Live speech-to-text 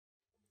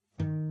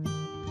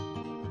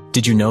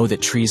Did you know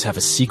that trees have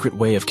a secret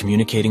way of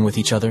communicating with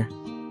each other?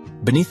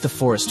 Beneath the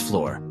forest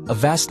floor, a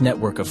vast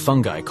network of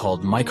fungi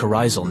called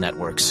mycorrhizal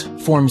networks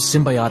forms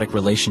symbiotic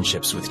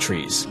relationships with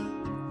trees.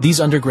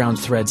 These underground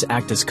threads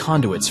act as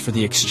conduits for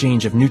the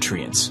exchange of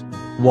nutrients,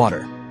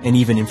 water, and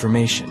even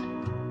information.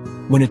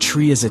 When a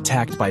tree is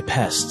attacked by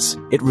pests,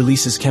 it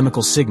releases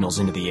chemical signals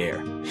into the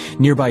air.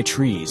 Nearby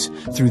trees,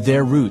 through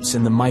their roots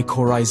in the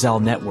mycorrhizal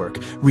network,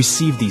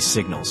 receive these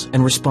signals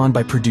and respond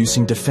by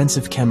producing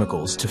defensive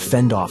chemicals to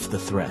fend off the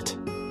threat.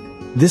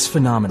 This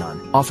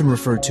phenomenon, often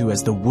referred to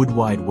as the wood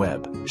wide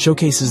web,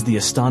 showcases the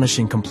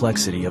astonishing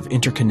complexity of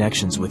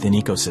interconnections within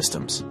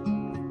ecosystems.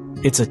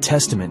 It's a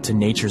testament to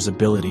nature's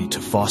ability to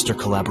foster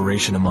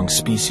collaboration among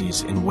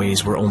species in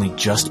ways we're only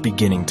just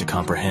beginning to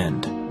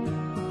comprehend.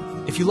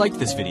 If you liked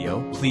this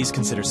video, please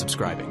consider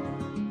subscribing.